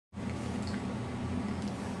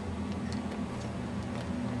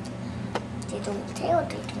don't say what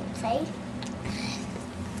they don't say.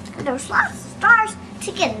 And there's lots of stars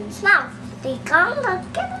to get in his mouth. They gotta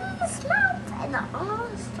get in his mouth, and all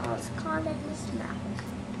the stars got in his mouth.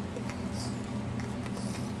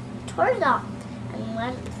 Turns out, and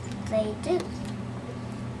what they do?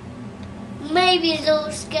 Maybe he's a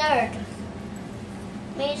little scared.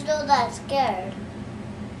 Maybe he's not that scared.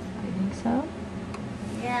 You think so?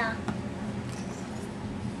 Yeah.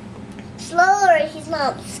 Slowly, he's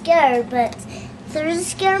not scared, but there's a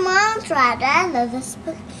scare monster at the end of this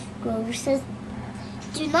book. Grover says,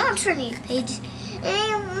 do not turn these pages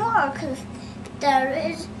anymore, because there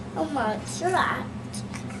is a monster at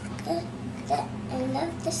the end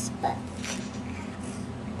of this book.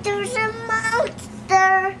 There's a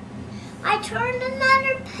monster. I turned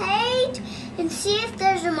another page and see if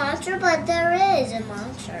there's a monster, but there is a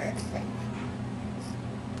monster.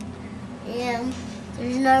 Yeah,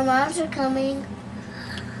 there's no monster coming.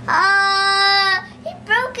 He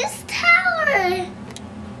broke his tower.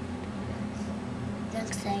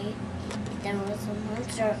 Let's say there was a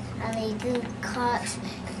monster and he didn't catch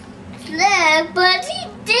his leg, but he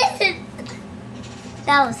didn't.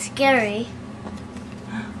 That was scary.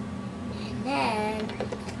 And then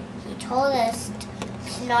he told us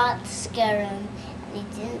to not scare him, and he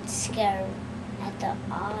didn't scare him at the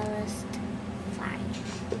honest time.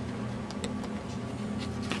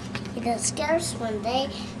 He didn't scare us one day,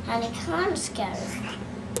 and he can't scare us,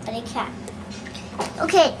 but he can.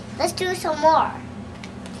 Okay, let's do some more.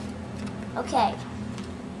 Okay.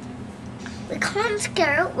 We can't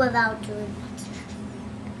scare it without doing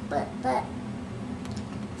that. But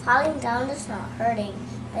falling down is not hurting.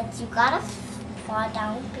 But you gotta fall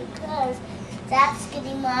down because that's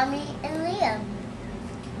getting Mommy and Liam.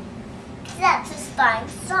 That's a sign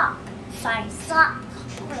stop. Sign stop.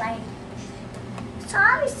 Right.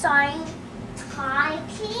 Sorry, sign. Hi,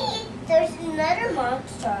 Key. There's another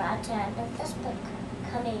monster at the end of this book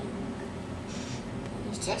coming.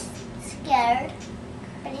 He's just scared,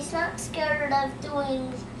 but he's not scared of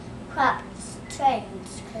doing craps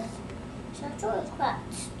trains, because he's not doing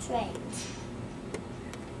craps trains.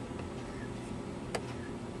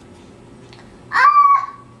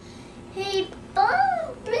 Ah! He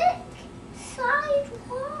bumped brick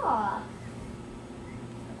sidewalk.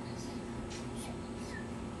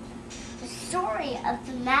 The story of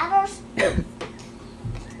the matters.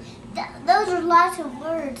 Those are lots of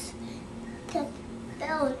words to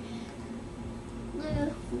build.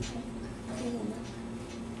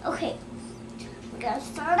 Okay, we're gonna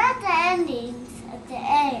start at the endings at the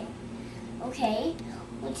end. Okay,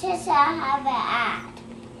 we just have an ad,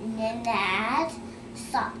 and then the ad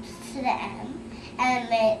stops to the M and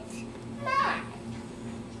makes mad,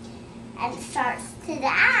 and starts to the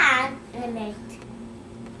ad and makes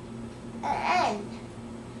an end.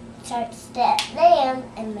 Starts to the M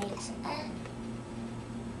and makes an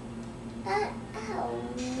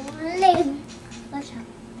limb. Watch out.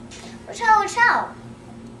 Watch out, watch out.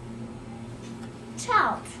 Watch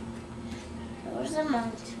out. There's a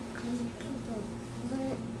monster coming.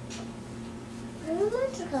 There's a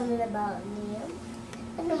monster coming about, Liam.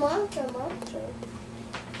 And the monster.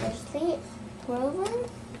 There's the Grover.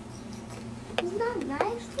 Isn't that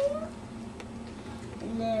nice, Liam?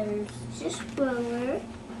 And there's just Grover.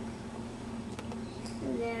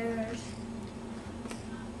 And there's...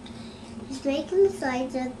 He's making the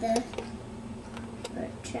sides of the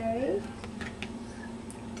cherry.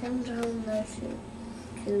 Comes on the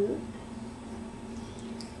too.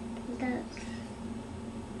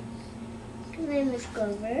 His name is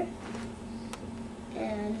Grover.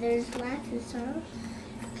 And there's lots of stars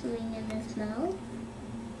coming in his mouth.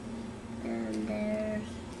 And there's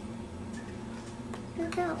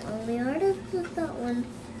that one. We already put that one.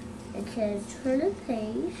 It says turn a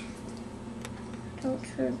page. Don't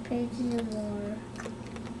turn a page anymore.